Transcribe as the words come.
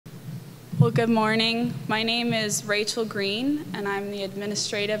Well, good morning. My name is Rachael Green, and I'm the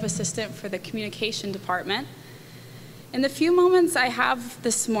administrative assistant for the communication department. In the few moments I have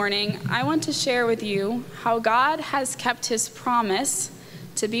this morning, I want to share with you how God has kept his promise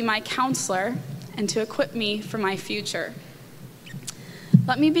to be my counselor and to equip me for my future.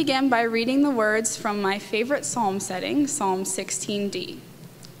 Let me begin by reading the words from my favorite psalm setting, Psalm 16d.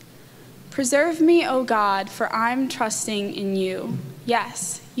 Preserve me, O God, for I'm trusting in you.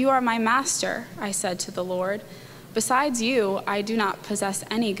 Yes, you are my master, I said to the Lord. Besides you, I do not possess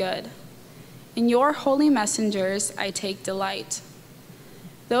any good. In your holy messengers I take delight.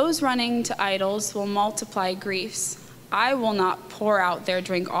 Those running to idols will multiply griefs. I will not pour out their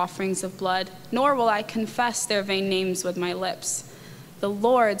drink offerings of blood, nor will I confess their vain names with my lips. The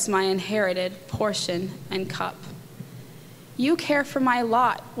Lord's my inherited portion and cup. You care for my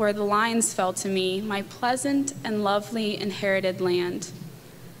lot where the lines fell to me, my pleasant and lovely inherited land.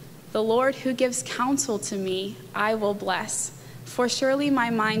 The Lord who gives counsel to me, I will bless, for surely my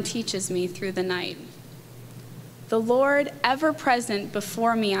mind teaches me through the night. The Lord ever present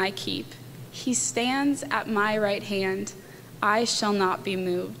before me I keep. He stands at my right hand. I shall not be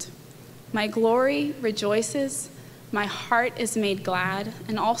moved. My glory rejoices, my heart is made glad,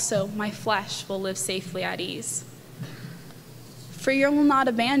 and also my flesh will live safely at ease. For you will not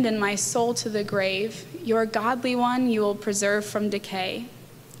abandon my soul to the grave. Your godly one you will preserve from decay.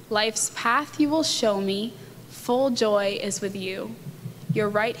 Life's path you will show me. Full joy is with you. Your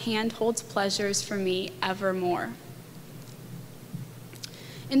right hand holds pleasures for me evermore.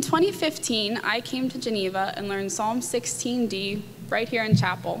 In 2015, I came to Geneva and learned Psalm 16d right here in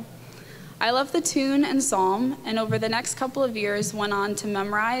chapel. I love the tune and psalm, and over the next couple of years went on to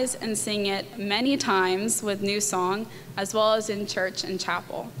memorize and sing it many times with new song, as well as in church and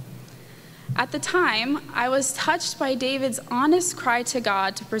chapel. At the time, I was touched by David's honest cry to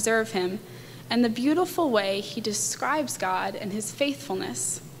God to preserve him and the beautiful way he describes God and his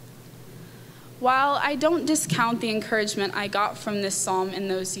faithfulness. While I don't discount the encouragement I got from this psalm in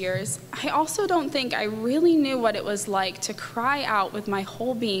those years, I also don't think I really knew what it was like to cry out with my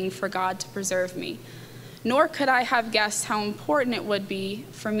whole being for God to preserve me, nor could I have guessed how important it would be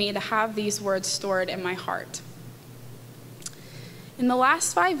for me to have these words stored in my heart. In the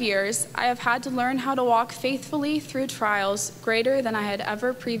last 5 years, I have had to learn how to walk faithfully through trials greater than I had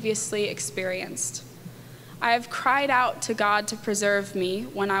ever previously experienced. I have cried out to God to preserve me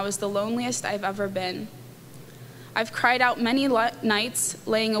when I was the loneliest I've ever been. I've cried out many nights,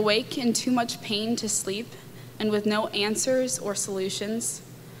 laying awake in too much pain to sleep and with no answers or solutions.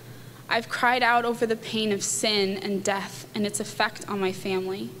 I've cried out over the pain of sin and death and its effect on my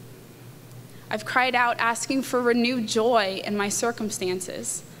family. I've cried out asking for renewed joy in my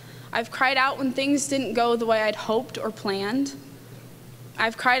circumstances. I've cried out when things didn't go the way I'd hoped or planned.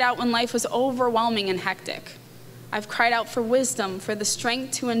 I've cried out when life was overwhelming and hectic. I've cried out for wisdom, for the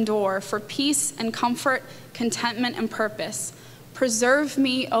strength to endure, for peace and comfort, contentment and purpose. Preserve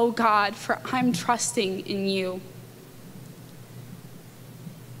me, O God, for I'm trusting in you.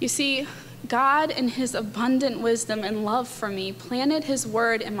 You see, God, in his abundant wisdom and love for me, planted his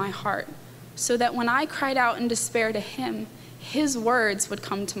word in my heart so that when I cried out in despair to him, his words would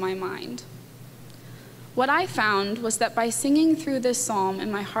come to my mind. What I found was that by singing through this psalm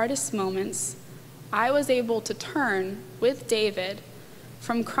in my hardest moments, I was able to turn, with David,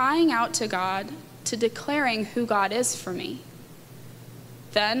 from crying out to God to declaring who God is for me.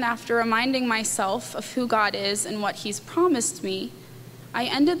 Then, after reminding myself of who God is and what he's promised me, I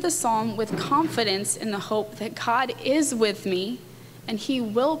ended the psalm with confidence in the hope that God is with me and he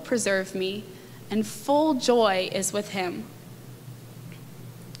will preserve me, and full joy is with him.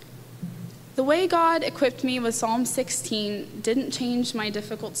 The way God equipped me with Psalm 16 didn't change my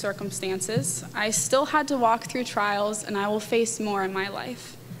difficult circumstances. I still had to walk through trials, and I will face more in my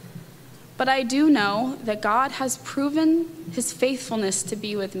life. But I do know that God has proven his faithfulness to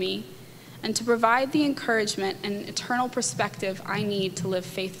be with me and to provide the encouragement and eternal perspective I need to live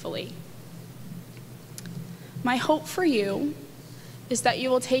faithfully. My hope for you is that you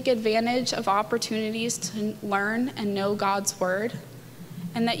will take advantage of opportunities to learn and know God's word,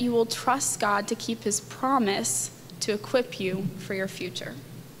 and that you will trust God to keep his promise to equip you for your future.